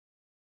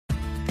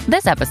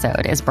This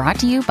episode is brought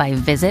to you by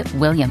Visit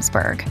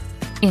Williamsburg.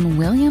 In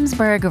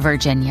Williamsburg,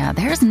 Virginia,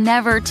 there's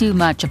never too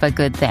much of a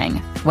good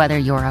thing. Whether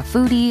you're a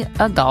foodie,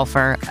 a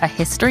golfer, a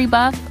history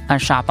buff, a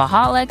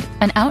shopaholic,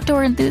 an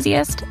outdoor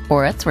enthusiast,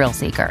 or a thrill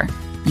seeker,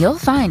 you'll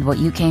find what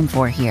you came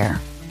for here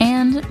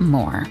and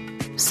more.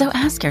 So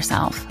ask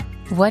yourself,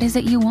 what is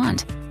it you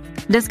want?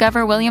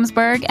 Discover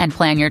Williamsburg and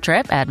plan your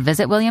trip at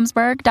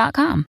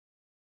visitwilliamsburg.com.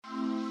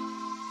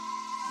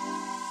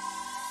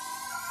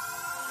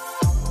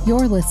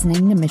 You're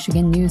listening to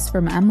Michigan News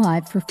from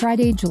MLive for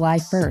Friday, July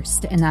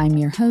 1st, and I'm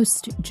your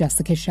host,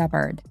 Jessica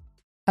Shepard.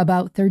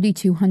 About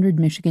 3,200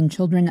 Michigan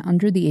children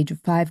under the age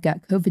of 5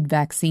 got COVID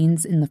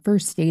vaccines in the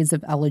first days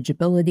of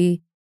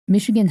eligibility.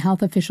 Michigan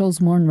health officials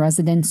warn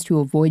residents to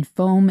avoid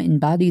foam in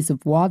bodies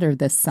of water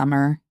this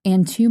summer,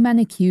 and 2 men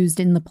accused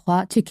in the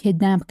plot to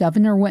kidnap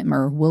Governor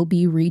Whitmer will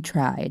be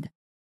retried.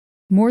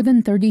 More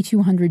than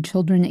 3,200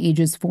 children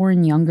ages 4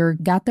 and younger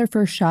got their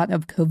first shot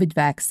of COVID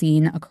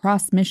vaccine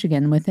across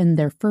Michigan within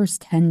their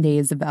first 10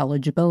 days of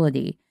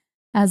eligibility.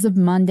 As of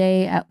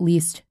Monday, at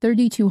least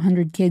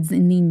 3,200 kids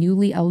in the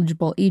newly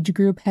eligible age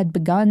group had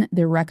begun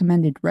their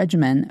recommended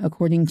regimen,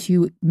 according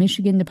to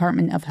Michigan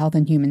Department of Health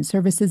and Human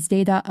Services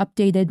data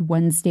updated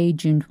Wednesday,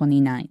 June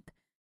 29th.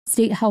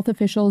 State health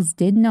officials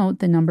did note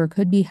the number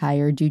could be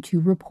higher due to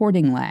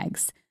reporting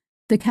lags.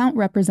 The count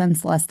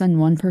represents less than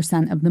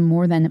 1% of the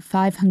more than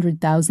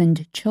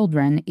 500,000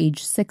 children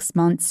aged 6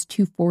 months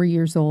to 4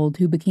 years old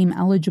who became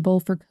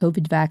eligible for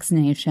COVID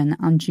vaccination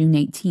on June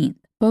 18th.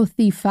 Both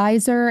the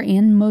Pfizer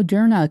and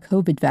Moderna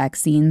COVID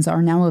vaccines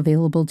are now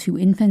available to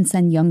infants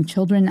and young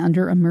children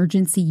under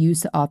emergency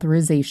use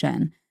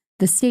authorization.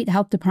 The state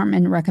health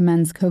department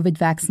recommends COVID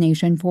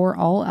vaccination for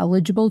all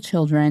eligible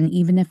children,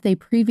 even if they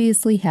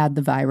previously had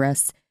the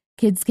virus.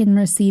 Kids can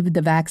receive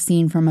the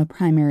vaccine from a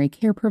primary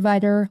care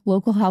provider,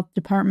 local health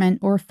department,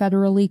 or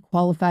federally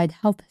qualified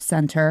health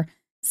center.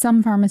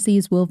 Some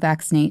pharmacies will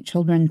vaccinate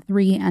children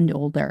 3 and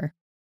older.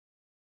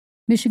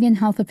 Michigan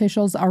health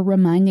officials are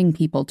reminding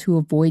people to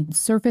avoid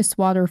surface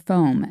water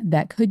foam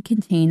that could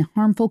contain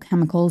harmful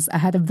chemicals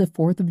ahead of the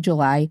 4th of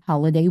July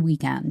holiday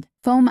weekend.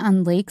 Foam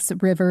on lakes,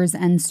 rivers,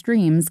 and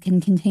streams can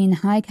contain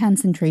high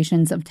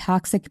concentrations of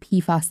toxic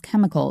PFAS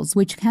chemicals,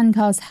 which can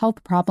cause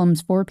health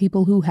problems for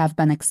people who have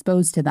been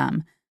exposed to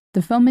them.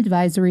 The foam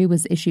advisory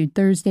was issued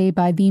Thursday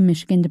by the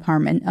Michigan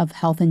Department of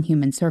Health and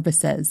Human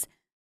Services.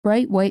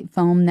 Bright white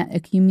foam that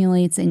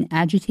accumulates in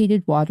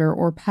agitated water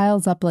or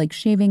piles up like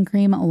shaving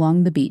cream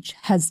along the beach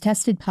has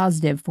tested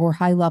positive for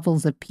high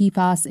levels of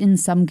PFAS in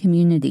some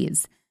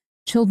communities.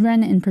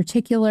 Children in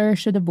particular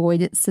should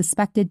avoid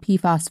suspected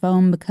PFAS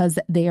foam because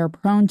they are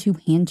prone to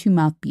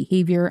hand-to-mouth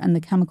behavior and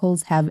the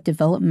chemicals have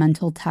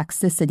developmental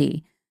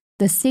toxicity.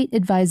 The state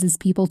advises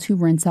people to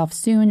rinse off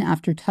soon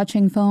after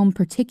touching foam,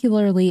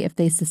 particularly if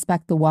they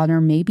suspect the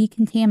water may be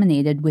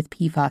contaminated with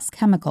PFAS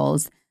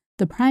chemicals.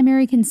 The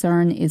primary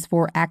concern is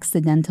for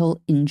accidental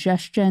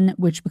ingestion,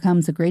 which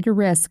becomes a greater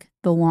risk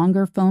the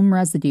longer foam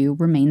residue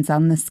remains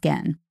on the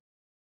skin.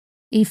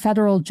 A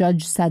federal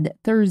judge said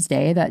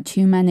Thursday that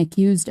 2 men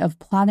accused of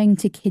plotting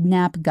to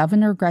kidnap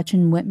Governor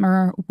Gretchen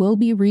Whitmer will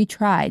be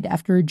retried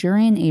after a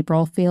jury in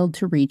April failed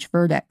to reach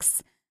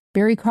verdicts.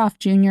 Barry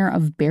Croft Jr.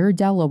 of Bear,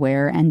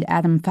 Delaware, and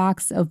Adam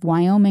Fox of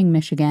Wyoming,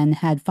 Michigan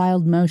had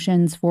filed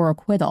motions for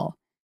acquittal.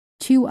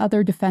 2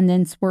 other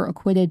defendants were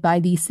acquitted by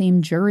the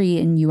same jury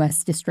in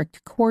U.S.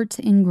 District Court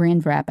in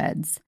Grand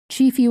Rapids.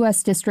 Chief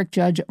U.S. District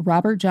Judge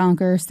Robert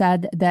Jonker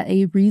said that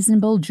a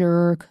reasonable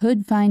juror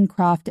could find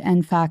Croft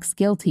and Fox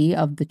guilty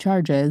of the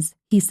charges.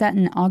 He set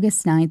an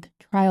August 9th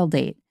trial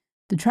date.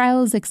 The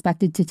trial is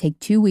expected to take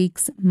 2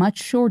 weeks,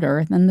 much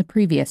shorter than the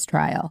previous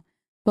trial.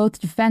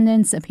 Both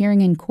defendants appearing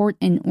in court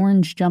in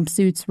orange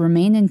jumpsuits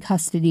remain in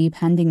custody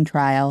pending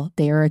trial.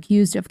 They are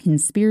accused of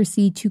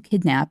conspiracy to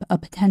kidnap, a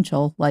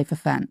potential life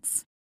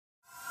offense.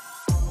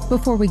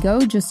 Before we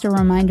go, just a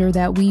reminder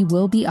that we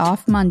will be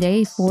off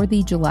Monday for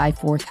the July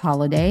 4th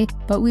holiday,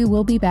 but we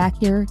will be back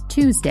here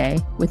Tuesday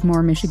with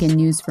more Michigan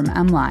news from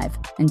MLive.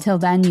 Until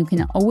then, you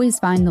can always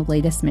find the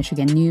latest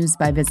Michigan news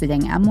by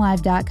visiting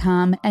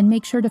mlive.com and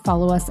make sure to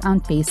follow us on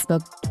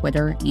Facebook,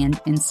 Twitter, and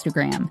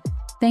Instagram.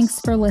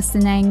 Thanks for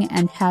listening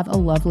and have a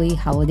lovely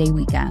holiday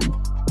weekend.